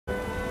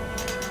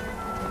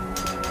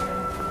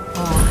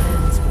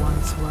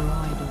while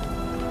I do.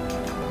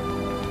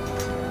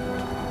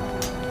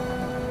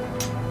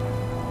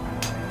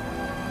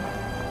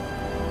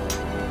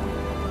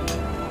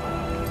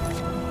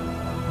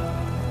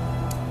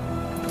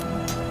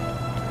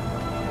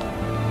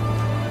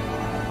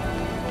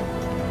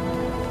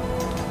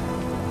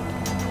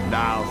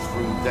 Now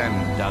through them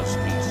does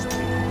he speak.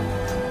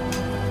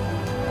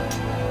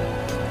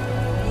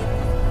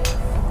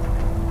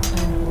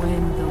 And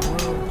when the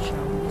world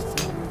shall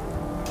listen.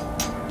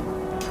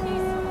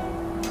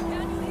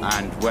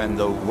 And when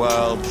the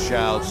world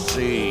shall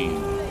see.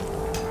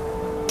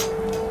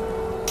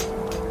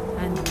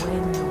 And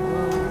when the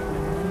world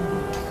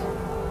remembers.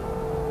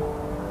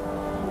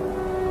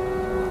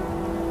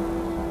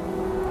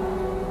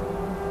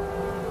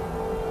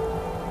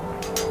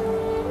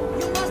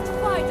 You must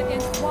fight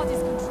against what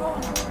is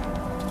controlling you.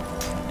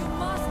 You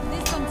must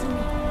listen to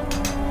me.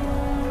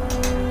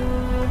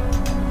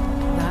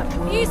 That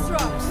world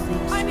Isra,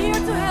 sleeps. I'm here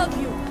to help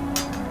you.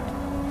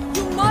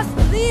 You must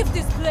leave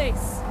this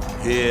place.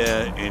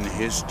 Here in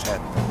his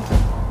temple.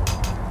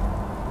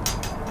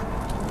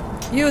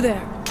 You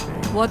there.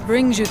 What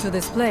brings you to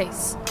this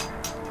place?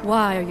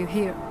 Why are you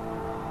here?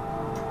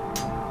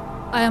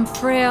 I am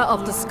Freya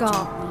of the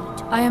Scar.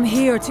 I am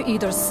here to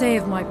either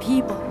save my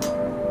people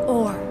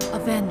or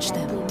avenge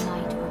them.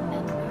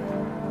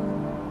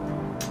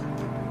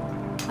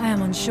 I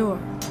am unsure.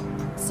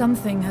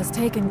 Something has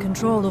taken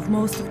control of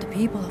most of the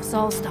people of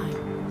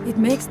Solstheim. It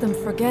makes them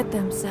forget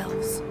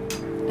themselves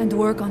and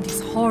work on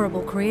these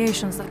horrible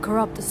creations that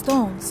corrupt the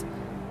stones,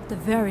 the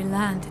very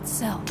land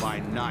itself. By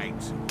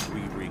night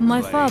we reclaim.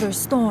 My father,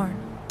 Storn,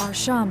 our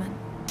shaman,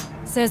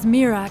 says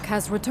Mirak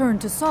has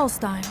returned to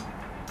Solstheim,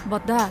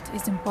 but that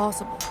is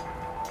impossible.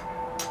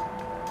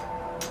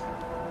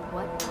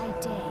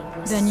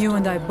 Then you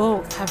and I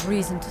both have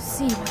reason to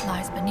see what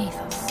lies beneath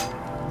us.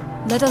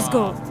 Let us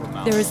go.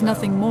 There is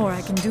nothing more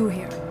I can do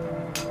here.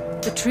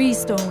 The tree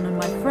stone and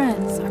my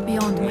friends are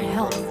beyond my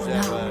help for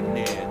now.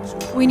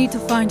 We need to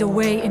find a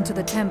way into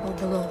the temple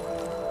below.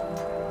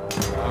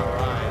 Our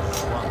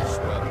eyes once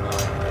were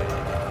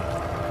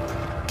blinded.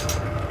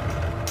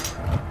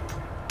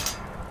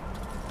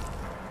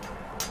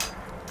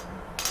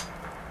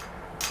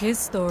 His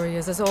story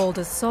is as old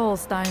as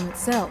Solstheim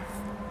itself.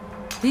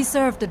 He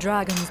served the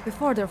dragons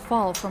before their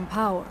fall from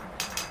power,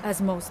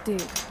 as most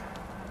did.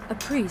 A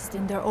priest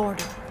in their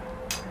order.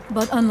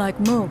 But unlike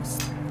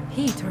most,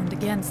 he turned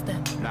against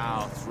them.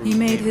 Now through He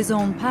made him his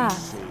own we path,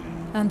 see.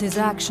 and his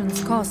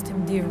actions cost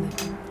him dearly.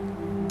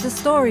 The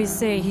stories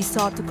say he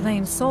sought to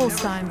claim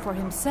Solstheim for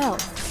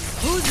himself.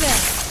 Who's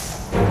there?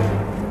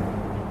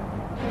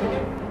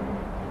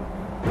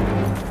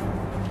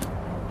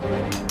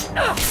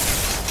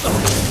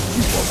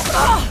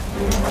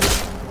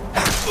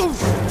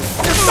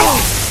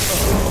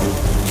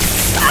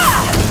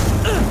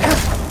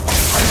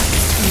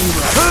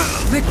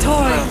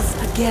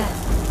 Victorious again.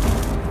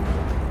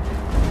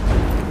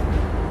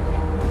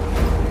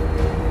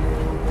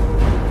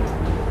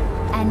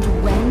 And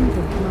when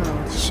the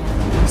world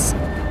shall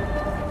listen.